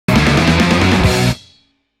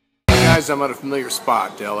guys, I'm at a familiar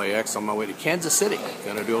spot, the LAX, on my way to Kansas City.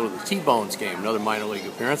 Gonna go to the T-Bones game, another minor league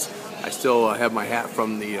appearance. I still have my hat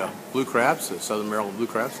from the Blue Crabs, the Southern Maryland Blue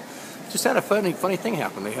Crabs. Just had a funny thing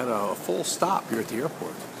happen. They had a full stop here at the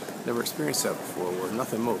airport. Never experienced that before, where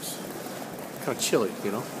nothing moves. Kind of chilly,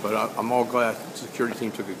 you know, but I'm all glad the security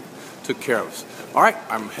team took care of us. All right,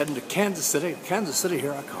 I'm heading to Kansas City. Kansas City,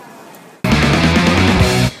 here I come.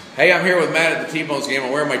 Hey, I'm here with Matt at the T-Bones game.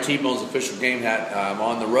 I'm wearing my T-Bones official game hat. I'm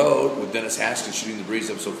on the road with Dennis Haskins, Shooting the Breeze,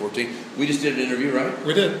 episode 14. We just did an interview, right?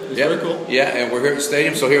 We did. It's very cool. Yeah, and we're here at the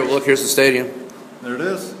stadium. So here, look, here's the stadium. There it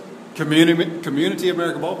is. Community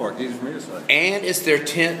America Ballpark. Easy for me to say. And it's their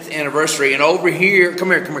 10th anniversary. And over here, come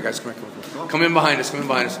here, guys, come here. Come in behind us,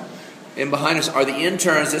 And behind us are the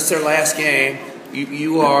interns. It's their last game.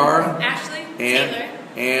 You are Ashley, Taylor,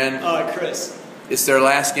 and Chris. It's their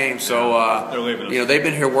last game, so they're leaving us. You know, they've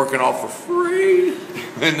been here working all for free,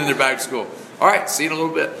 and then they're back to school. All right, see you in a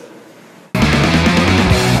little bit.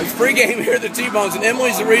 It's free game here at the T-Bones, and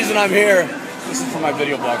Emily's the reason I'm here. This is for my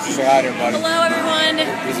video blog. So say hi to everybody. Hello, everyone.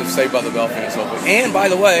 These are Saved by the Bell fans, hopefully. And by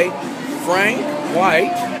the way, Frank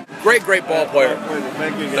White, great ball player.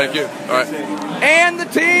 Thank you. All right, and the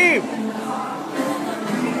team.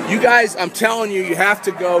 You guys, I'm telling you, you have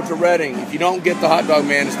to go to Reading. If you don't get the hot dog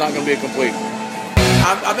man, it's not going to be a complete.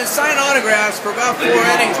 I've been signing autographs for about 4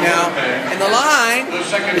 innings now, and the line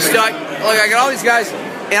is still like I got all these guys,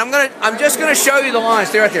 and I'm just gonna show you the line.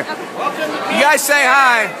 Stay right there. You guys say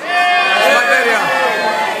hi. That's my video.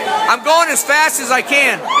 I'm going as fast as I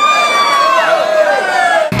can.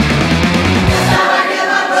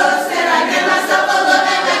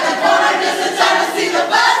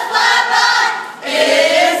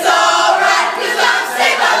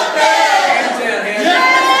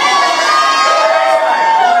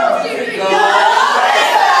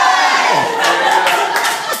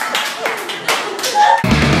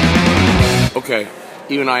 Okay,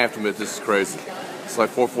 even I have to admit this is crazy. It's like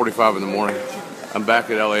 4:45 in the morning. I'm back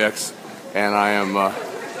at LAX, and I am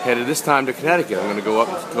headed this time to Connecticut. I'm going to go up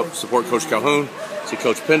and support Coach Calhoun, see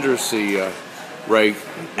Coach Pender, see Ray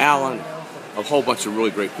Allen, a whole bunch of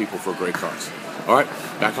really great people for a great cause. All right,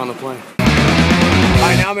 back on the plane. All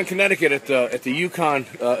right, now I'm in Connecticut at the UConn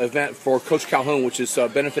event for Coach Calhoun, which is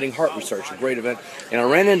benefiting heart research, a great event. And I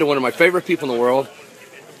ran into one of my favorite people in the world,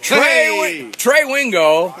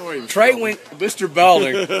 Mr.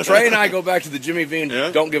 Belding. Trey and I go back to the Jimmy V and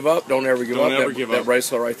Don't Give Up, Don't Ever Give Up. That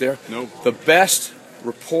bracelet right there. Nope. The best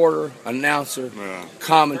reporter, announcer,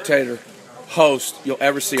 commentator, host you'll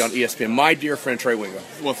ever see on ESPN. My dear friend Trey Wingo.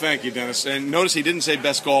 Well, thank you, Dennis. And notice he didn't say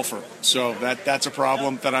best golfer, so that's a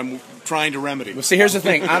problem that I'm trying to remedy. Well, see, here's the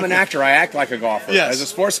thing. I'm an actor. I act like a golfer. Yes. As a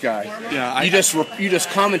sports guy, yeah, you just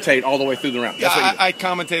commentate all the way through the round. That's what you do. I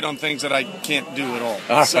commentate on things that I can't do at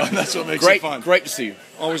all. So that's what makes it fun. Great to see you.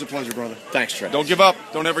 Always a pleasure, brother. Thanks, Trey. Don't give up.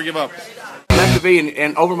 Don't ever give up. Meant to be,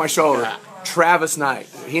 and over my shoulder, Travis Knight.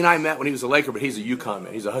 He and I met when he was a Laker, but he's a UConn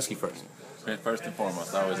man. He's a Husky first. First and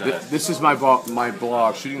foremost, I always ask. This is my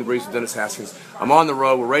blog, Shooting the Breeze with Dennis Haskins. I'm on the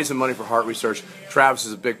road. We're raising money for heart research. Travis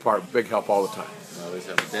is a big help all the time.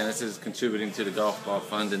 Dennis is contributing to the golf ball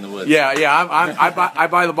fund in the woods. Yeah. I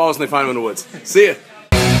buy the balls and they find them in the woods. See ya.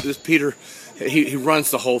 This Peter, he runs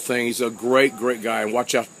the whole thing. He's a great guy, and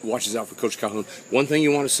watches out for Coach Calhoun. One thing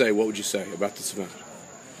you want to say? What would you say about this event?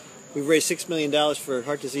 We've raised $6 million for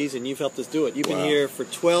heart disease, and you've helped us do it. You've been here for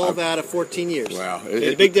 12 out of 14 years. Wow.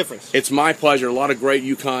 It's a big difference. It's my pleasure. A lot of great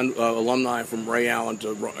UConn alumni, from Ray Allen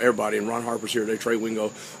to everybody, and Ron Harper's here today, Trey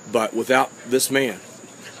Wingo. But without this man.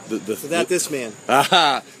 This man.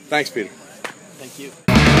 Thanks, Peter. Thank you.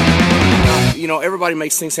 You know, everybody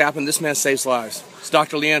makes things happen. This man saves lives. It's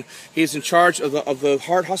Dr. Leanne. He's in charge of the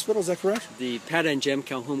heart hospital. Is that correct? The Patty and Jim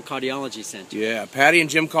Calhoun Cardiology Center. Yeah, Patty and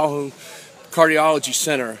Jim Calhoun Cardiology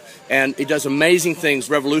Center, and he does amazing things,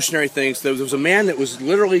 revolutionary things. There was a man that was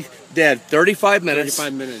literally dead 35 minutes.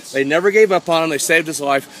 35 minutes. They never gave up on him. They saved his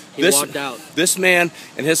life. He walked out. This man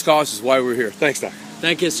and his cause is why we're here. Thanks, Doc.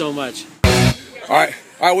 Thank you so much. All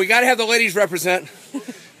right, we got to have the ladies represent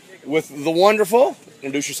with the wonderful.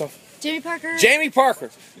 Introduce yourself. Jamie Parker. Jamie Parker.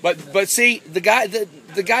 But see, the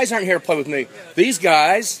guys aren't here to play with me. These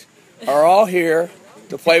guys are all here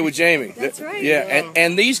to play with Jamie. That's right. Yeah,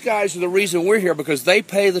 and these guys are the reason we're here, because they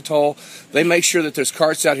pay the toll. They make sure that there's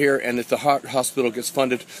carts out here and that the heart hospital gets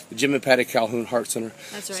funded, the Jim and Patty Calhoun Heart Center.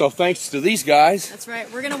 That's right. So thanks to these guys. That's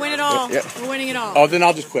right. We're going to win it all. Yeah. We're winning it all. Oh, then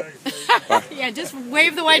I'll just quit. Right. Yeah, just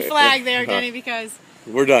wave the white flag there, Denny, because...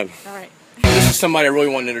 We're done. All right. This is somebody I really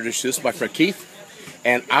want to introduce you. This is my friend Keith,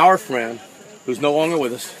 and our friend, who's no longer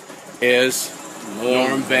with us, is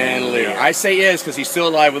Norm Van Leer. I say is because he's still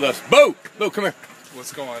alive with us. Boo! Boo, come here.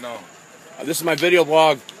 What's going on? This is my video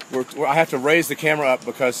blog, I have to raise the camera up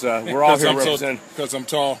because we're all here representing. Because I'm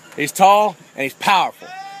tall. He's tall and he's powerful.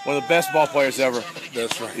 One of the best ball players ever.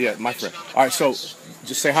 That's right. Yeah, my friend. All right, so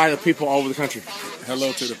just say hi to the people all over the country.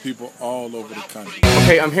 Hello to the people all over the country.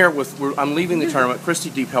 Okay, I'm here I'm leaving the tournament. Christy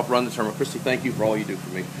Deep helped run the tournament. Christy, thank you for all you do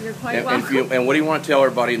for me. You're quite welcome. And what do you want to tell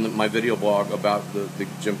everybody in my video blog about the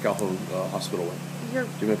Jim Calhoun Hospital win?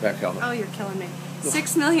 Jim and Pat Calhoun. Oh, you're killing me.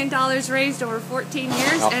 $6 million raised over 14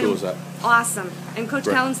 years. How cool is that? Awesome. And Coach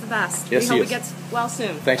Calhoun's the best. Yes, we hope he he gets well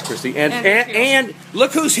soon. Thanks, Christy. And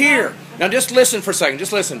look who's here. Now just listen for a second.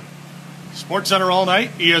 Just listen. Sports Center all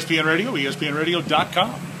night, ESPN Radio,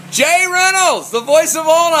 ESPNRadio.com. Jay Reynolds, the voice of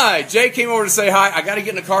all night. Jay came over to say hi. I got to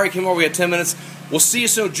get in the car. He came over. We had 10 minutes. We'll see you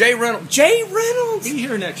soon. Jay Reynolds. Jay Reynolds. Be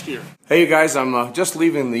here next year. Hey, you guys. I'm just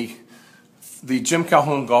leaving the Jim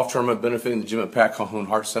Calhoun Golf Tournament benefiting the Jim and Pat Calhoun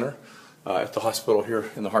Heart Center at the hospital here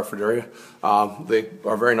in the Hartford area. They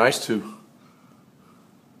are very nice to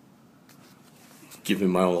give me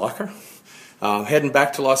my own locker. Heading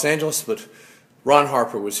back to Los Angeles, but Ron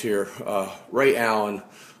Harper was here, Ray Allen,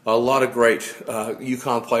 a lot of great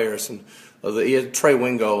UConn players, and he had Trey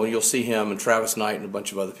Wingo, and you'll see him, and Travis Knight, and a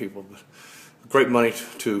bunch of other people. But great money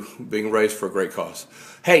to being raised for a great cause.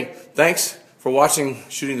 Hey, thanks for watching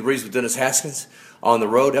Shooting the Breeze with Dennis Haskins on the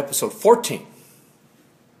road, episode 14.